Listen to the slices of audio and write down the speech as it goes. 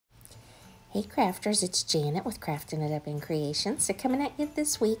Hey crafters, it's Janet with Crafting It Up in Creations. So coming at you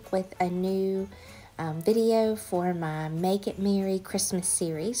this week with a new video for my Make It Merry Christmas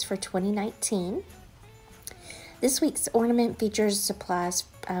series for 2019. This week's ornament features supplies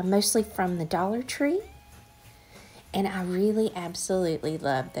mostly from the Dollar Tree. And I really absolutely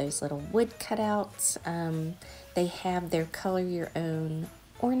love those little wood cutouts. They have their color your own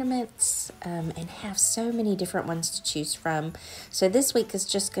ornaments and have so many different ones to choose from. So this week is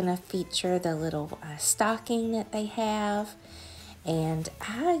just going to feature the little stocking that they have. And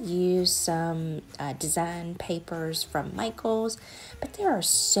I use some design papers from Michael's, but there are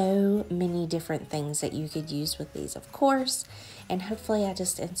so many different things that you could use with these, of course. And hopefully I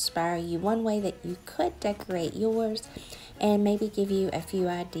just inspire you one way that you could decorate yours and maybe give you a few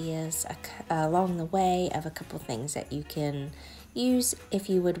ideas along the way of a couple things that you can use if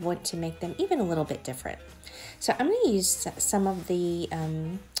you would want to make them even a little bit different. So I'm going to use some of the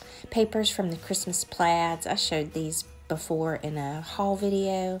papers from the Christmas plaids. I showed these before in a haul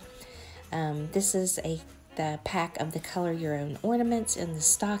video. This is the pack of the color your own ornaments in the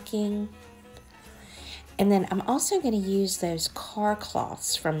stocking. And then I'm also going to use those car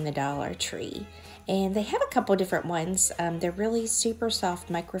cloths from the Dollar Tree. And they have a couple different ones. They're really super soft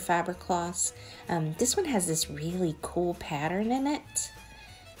microfiber cloths. This one has this really cool pattern in it.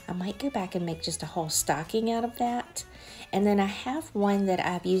 I might go back and make just a whole stocking out of that. And then I have one that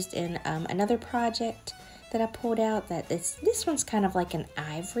I've used in another project that I pulled out. This one's kind of like an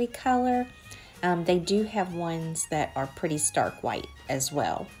ivory color. They do have ones that are pretty stark white as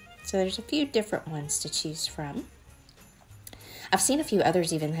well. So there's a few different ones to choose from. I've seen a few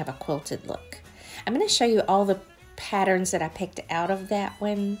others even have a quilted look. I'm going to show you all the patterns that I picked out of that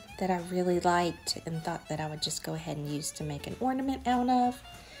one that I really liked and thought that I would just go ahead and use to make an ornament out of.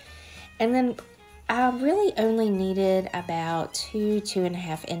 And then I really only needed about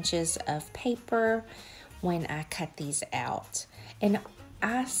 2.5 inches of paper when I cut these out. And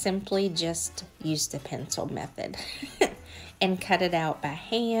I simply just used the pencil method and cut it out by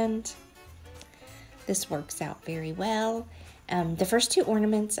hand. This works out very well. The first two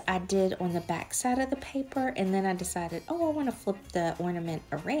ornaments I did on the back side of the paper, and then I decided, oh, I want to flip the ornament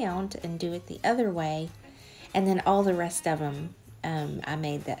around and do it the other way. And then all the rest of them, I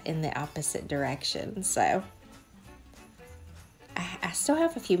made that in the opposite direction. So I still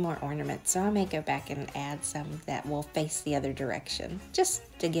have a few more ornaments, so I may go back and add some that will face the other direction, just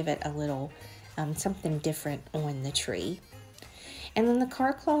to give it a little something different on the tree. And then the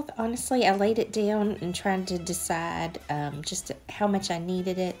car cloth, honestly, I laid it down and tried to decide just how much I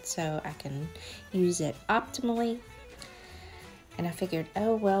needed it so I can use it optimally. And I figured,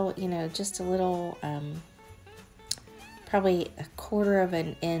 oh, well, you know, just a little, probably 1/4 of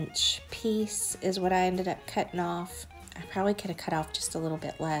an inch piece is what I ended up cutting off. I probably could have cut off just a little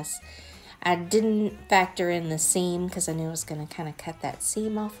bit less. I didn't factor in the seam because I knew I was going to kind of cut that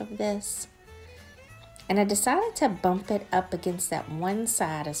seam off of this. And I decided to bump it up against that one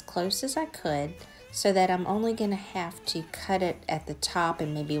side as close as I could so that I'm only going to have to cut it at the top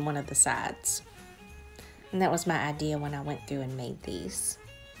and maybe one of the sides. And that was my idea when I went through and made these.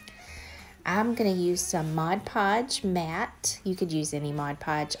 I'm going to use some Mod Podge matte. You could use any Mod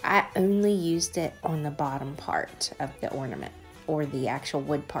Podge. I only used it on the bottom part of the ornament, or the actual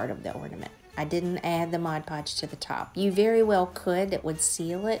wood part of the ornament. I didn't add the Mod Podge to the top. You very well could. It would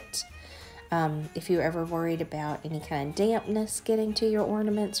seal it. If you're ever worried about any kind of dampness getting to your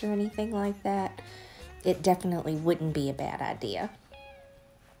ornaments or anything like that, it definitely wouldn't be a bad idea.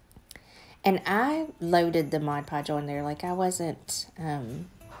 And I loaded the Mod Podge on there like I wasn't,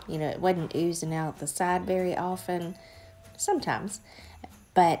 you know, it wasn't oozing out the side very often, sometimes,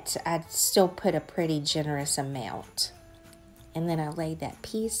 but I'd still put a pretty generous amount. And then I laid that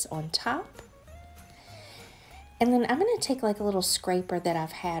piece on top. And then I'm going to take like a little scraper that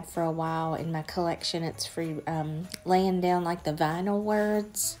I've had for a while in my collection. It's for laying down like the vinyl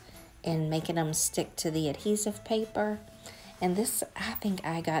words and making them stick to the adhesive paper. And this, I think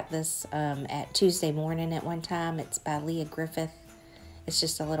I got this at Tuesday Morning at one time. It's by Leah Griffith. It's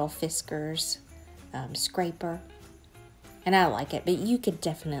just a little Fiskars scraper. And I like it, but you could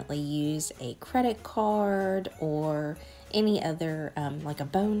definitely use a credit card or any other, like a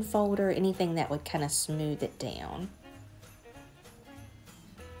bone folder, anything that would kind of smooth it down.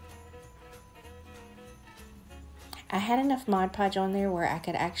 I had enough Mod Podge on there where I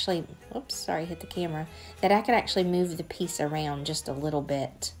could actually, oops, sorry, hit the camera, that I could actually move the piece around just a little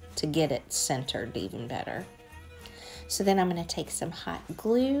bit to get it centered even better. So then I'm going to take some hot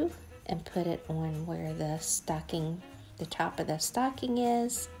glue and put it on where the stocking, the top of the stocking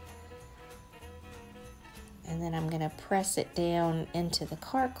is. And then I'm going to press it down into the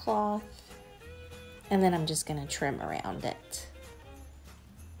car cloth And then I'm just going to trim around it.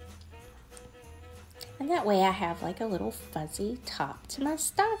 And that way I have like a little fuzzy top to my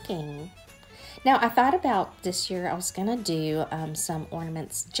stocking. Now I thought about this year I was going to do some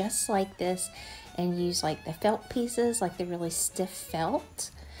ornaments just like this and use like the felt pieces, like the really stiff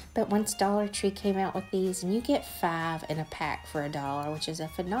felt. But once Dollar Tree came out with these, and you get 5 in a pack for $1, which is a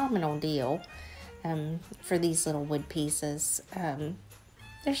phenomenal deal for these little wood pieces.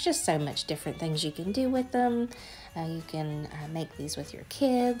 There's just so much different things you can do with them. You can make these with your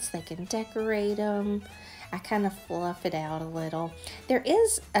kids. They can decorate them. I kind of fluff it out a little. There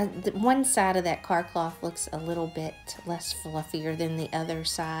is one side of that car cloth looks a little bit less fluffier than the other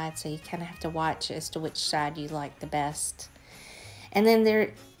side, so you kind of have to watch as to which side you like the best. And then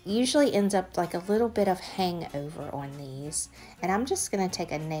there usually ends up like a little bit of hangover on these. And I'm just going to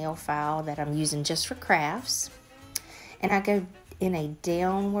take a nail file that I'm using just for crafts, and I go in a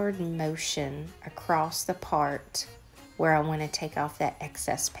downward motion across the part where I want to take off that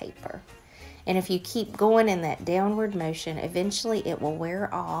excess paper. And if you keep going in that downward motion, eventually it will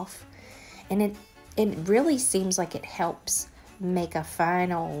wear off, and it really seems like it helps make a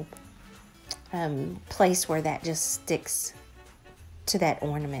final place where that just sticks to that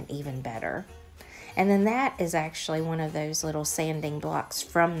ornament even better. And then that is actually one of those little sanding blocks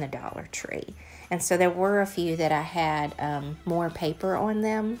from the Dollar Tree. And so there were a few that I had more paper on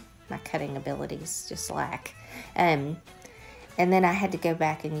them. My cutting abilities just lack. And then I had to go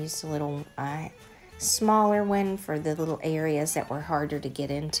back and use a little smaller one for the little areas that were harder to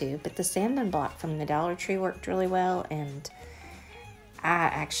get into. But the sanding block from the Dollar Tree worked really well, and I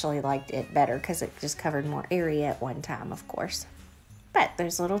actually liked it better because it just covered more area at one time, of course. But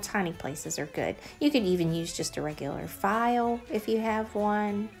those little tiny places are good. You could even use just a regular file if you have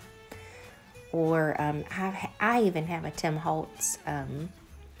one. Or I even have a Tim Holtz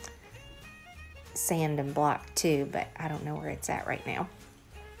sand and block too, but I don't know where it's at right now.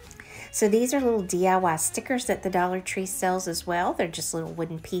 So these are little DIY stickers that the Dollar Tree sells as well. They're just little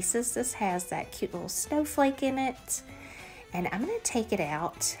wooden pieces. This has that cute little snowflake in it. And I'm going to take it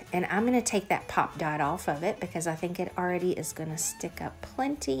out, and I'm going to take that pop dot off of it because I think it already is going to stick up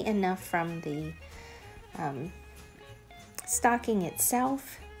plenty enough from the stocking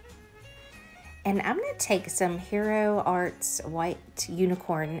itself. And I'm going to take some Hero Arts white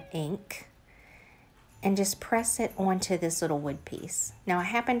unicorn ink and just press it onto this little wood piece. Now I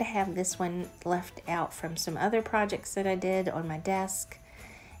happen to have this one left out from some other projects that I did on my desk,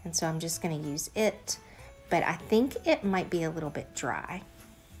 and so I'm just going to use it. But I think it might be a little bit dry.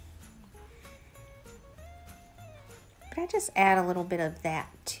 But I just add a little bit of that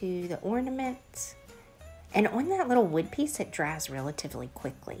to the ornament. And on that little wood piece, it dries relatively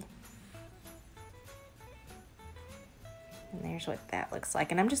quickly. And there's what that looks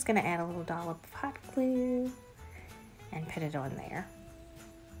like. And I'm just going to add a little dollop of hot glue and put it on there.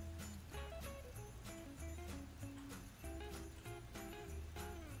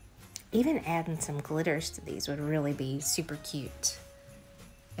 Even adding some glitters to these would really be super cute.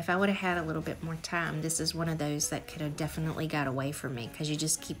 If I would have had a little bit more time, this is one of those that could have definitely got away from me, because you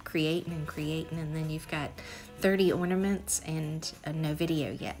just keep creating and creating, and then you've got 30 ornaments and no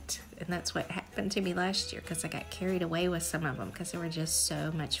video yet. And that's what happened to me last year, because I got carried away with some of them because they were just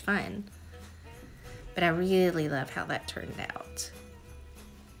so much fun. But I really love how that turned out.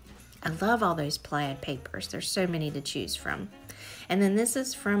 I love all those plaid papers. There's so many to choose from. And then this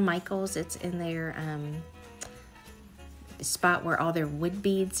is from Michael's. It's in their spot where all their wood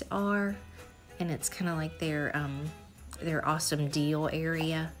beads are, and it's kind of like their awesome deal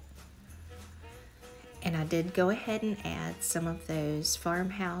area. And I did go ahead and add some of those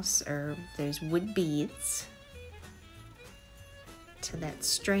farmhouse or those wood beads to that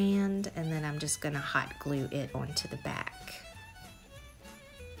strand, and then I'm just gonna hot glue it onto the back.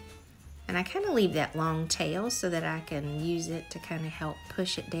 And I kind of leave that long tail so that I can use it to kind of help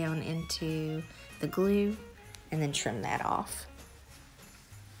push it down into the glue, and then trim that off.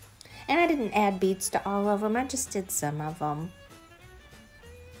 And I didn't add beads to all of them, I just did some of them.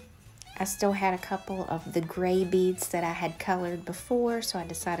 I still had a couple of the gray beads that I had colored before, so I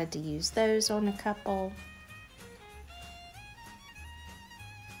decided to use those on a couple.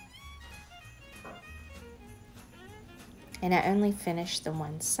 And I only finished the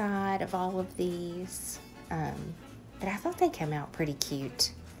one side of all of these, but I thought they came out pretty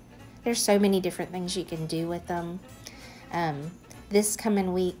cute. There's so many different things you can do with them. This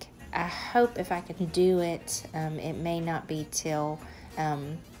coming week, I hope if I can do it, it may not be till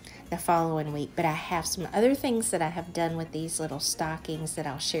the following week, but I have some other things that I have done with these little stockings that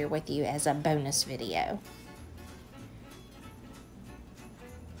I'll share with you as a bonus video.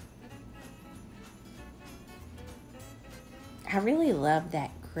 I really love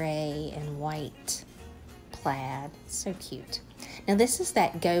that gray and white plaid. So cute. Now this is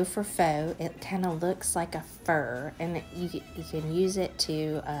that Go for Faux. It kind of looks like a fur, and you can use it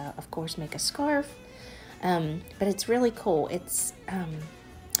to, of course, make a scarf. But it's really cool. It's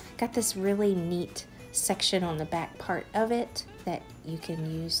got this really neat section on the back part of it that you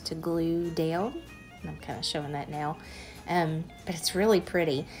can use to glue down. And I'm kind of showing that now. But it's really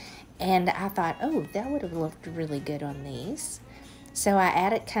pretty. And I thought, oh, that would have looked really good on these. So I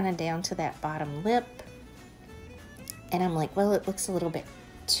added kind of down to that bottom lip. And I'm like, well, it looks a little bit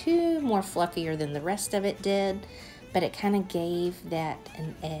too more fluffier than the rest of it did. But it kind of gave that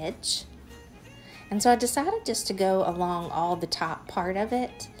an edge. And so I decided just to go along all the top part of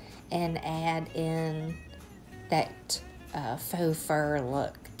it and add in that faux fur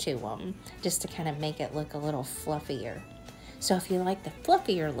look to them, just to kind of make it look a little fluffier. So if you like the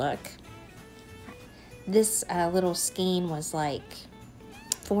fluffier look, this little skein was like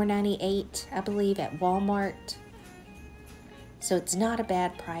 $4.98, I believe, at Walmart. So it's not a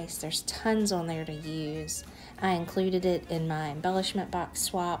bad price. There's tons on there to use. I included it in my embellishment box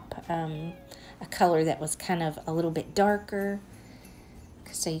swap, a color that was kind of a little bit darker,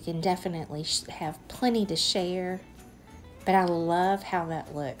 so you can definitely have plenty to share. But I love how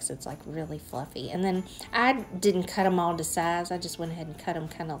that looks. It's like really fluffy. And then I didn't cut them all to size. I just went ahead and cut them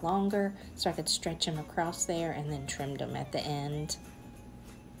kind of longer so I could stretch them across there, and then trimmed them at the end.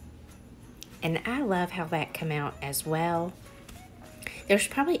 And I love how that came out as well. There's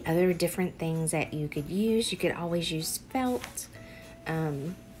probably other different things that you could use. You could always use felt,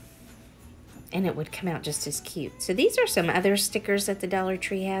 and it would come out just as cute. So these are some other stickers that the Dollar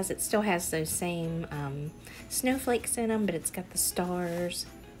Tree has. It still has those same snowflakes in them, but it's got the stars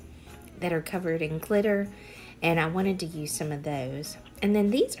that are covered in glitter, and I wanted to use some of those. And then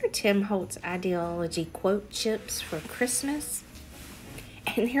these are Tim Holtz Ideology quote chips for Christmas,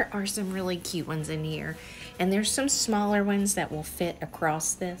 and there are some really cute ones in here. And there's some smaller ones that will fit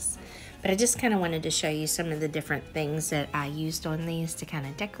across this. But I just kind of wanted to show you some of the different things that I used on these to kind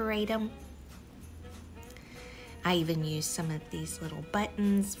of decorate them. I even used some of these little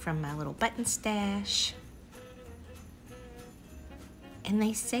buttons from my little button stash. And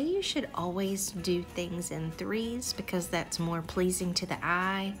they say you should always do things in threes because that's more pleasing to the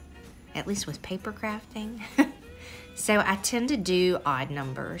eye, at least with paper crafting. So I tend to do odd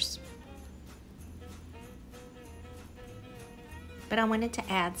numbers. But I wanted to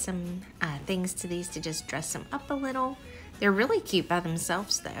add some things to these to just dress them up a little. They're really cute by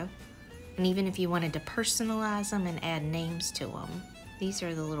themselves though. And even if you wanted to personalize them and add names to them, these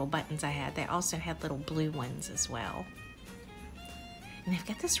are the little buttons I had. They also had little blue ones as well. And they've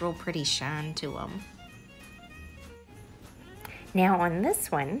got this real pretty shine to them. Now on this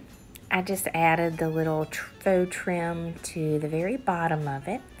one, I just added the little faux trim to the very bottom of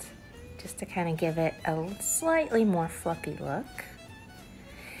it, just to kind of give it a slightly more fluffy look.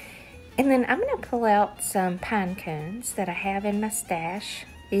 And then I'm going to pull out some pine cones that I have in my stash.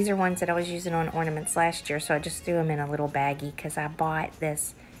 These are ones that I was using on ornaments last year, so I just threw them in a little baggie because I bought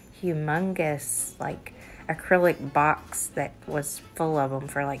this humongous like acrylic box that was full of them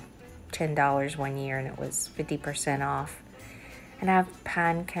for like $10 one year, and it was 50% off. And I have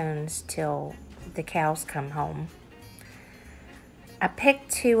pine cones till the cows come home. I picked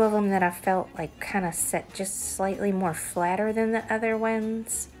two of them that I felt like kind of set just slightly more flatter than the other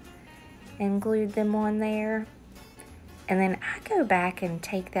ones and glued them on there. And then I go back and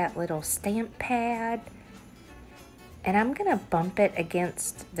take that little stamp pad and I'm gonna bump it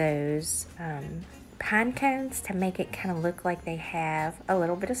against those pine cones to make it kind of look like they have a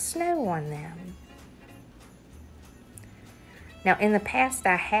little bit of snow on them. Now in the past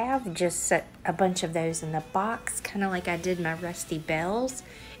I have just set a bunch of those in the box, kind of like I did my Rusty Bells,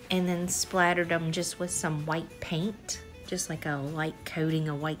 and then splattered them just with some white paint, just like a light coating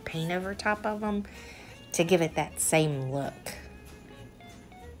of white paint over top of them to give it that same look.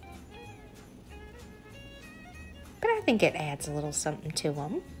 But I think it adds a little something to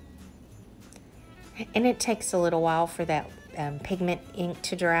them. And it takes a little while for that pigment ink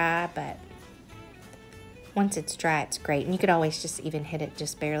to dry, but once it's dry, it's great. And you could always just even hit it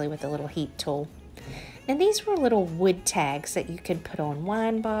just barely with a little heat tool. Now these were little wood tags that you could put on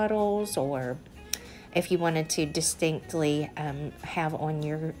wine bottles, or if you wanted to distinctly have on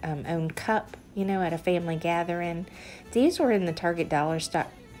your own cup, you know, at a family gathering. These were in the Target dollar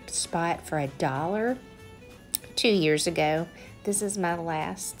spot for $1 2 years ago. This is my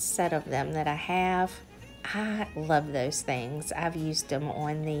last set of them that I have. I love those things. I've used them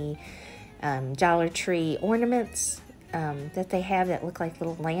on the Dollar Tree ornaments that they have that look like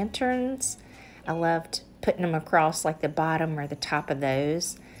little lanterns. I loved putting them across like the bottom or the top of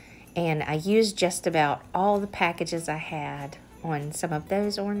those. And I used just about all the packages I had on some of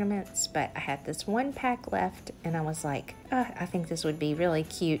those ornaments, but I had this one pack left and I was like, oh, I think this would be really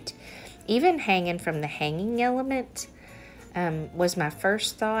cute. Even hanging from the hanging element was my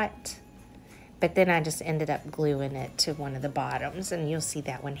first thought, but then I just ended up gluing it to one of the bottoms, and you'll see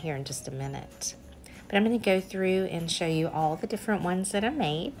that one here in just a minute. But I'm going to go through and show you all the different ones that I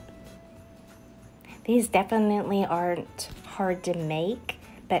made. These definitely aren't hard to make,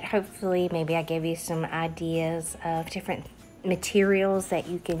 but hopefully maybe I gave you some ideas of different materials that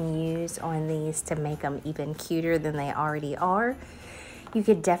you can use on these to make them even cuter than they already are. You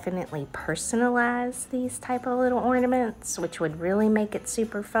could definitely personalize these type of little ornaments, which would really make it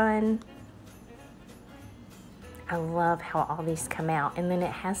super fun. I love how all these come out, and then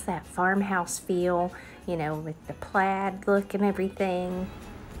it has that farmhouse feel, you know, with the plaid look and everything.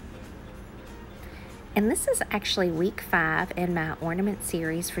 And this is actually week 5 in my ornament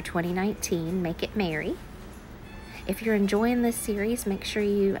series for 2019, Make It Merry. If you're enjoying this series, make sure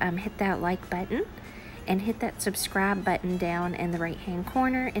you hit that like button and hit that subscribe button down in the right hand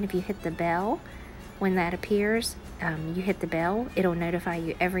corner. And if you hit the bell when that appears, you hit the bell, it'll notify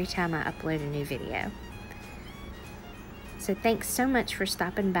you every time I upload a new video. So thanks so much for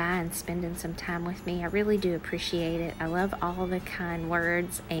stopping by and spending some time with me. I really do appreciate it. I love all the kind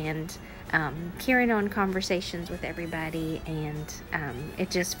words and carrying on conversations with everybody, and it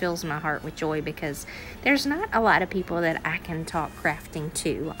just fills my heart with joy because there's not a lot of people that I can talk crafting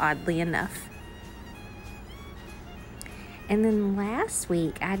to, oddly enough. And then last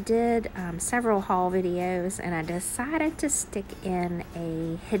week I did several haul videos, and I decided to stick in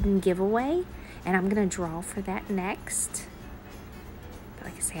a hidden giveaway, and I'm going to draw for that next. But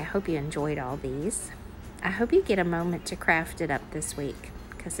like I say, I hope you enjoyed all these. I hope you get a moment to craft it up this week,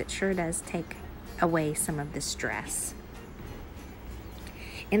 because it sure does take away some of the stress.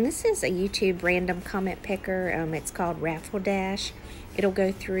 And this is a YouTube random comment picker. It's called Raffle Dash. It'll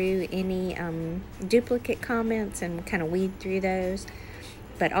go through any duplicate comments and kind of weed through those.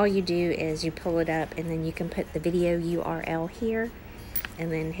 But all you do is you pull it up, and then you can put the video URL here,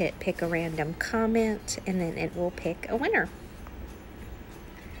 and then hit pick a random comment, and then it will pick a winner.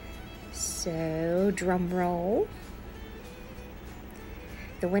 So drum roll.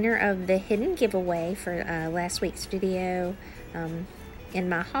 The winner of the hidden giveaway for last week's video, in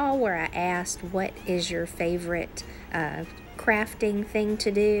my haul where I asked what is your favorite crafting thing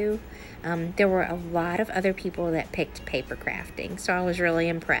to do, there were a lot of other people that picked paper crafting, so I was really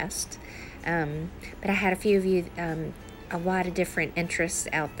impressed. But I had a few of you, a lot of different interests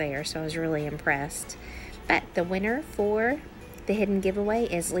out there, so I was really impressed. But the winner for the hidden giveaway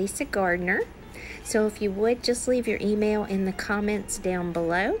is Lisa Gardner. So if you would, just leave your email in the comments down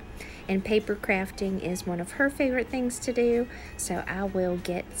below. And paper crafting is one of her favorite things to do, so I will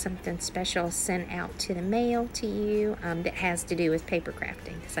get something special sent out to the mail to you that has to do with paper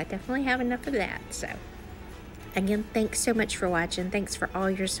crafting, because I definitely have enough of that. So again, thanks so much for watching. Thanks for all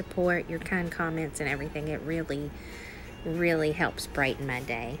your support, your kind comments, and everything. It really helps brighten my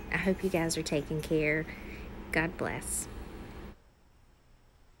day. I hope you guys are taking care. God bless.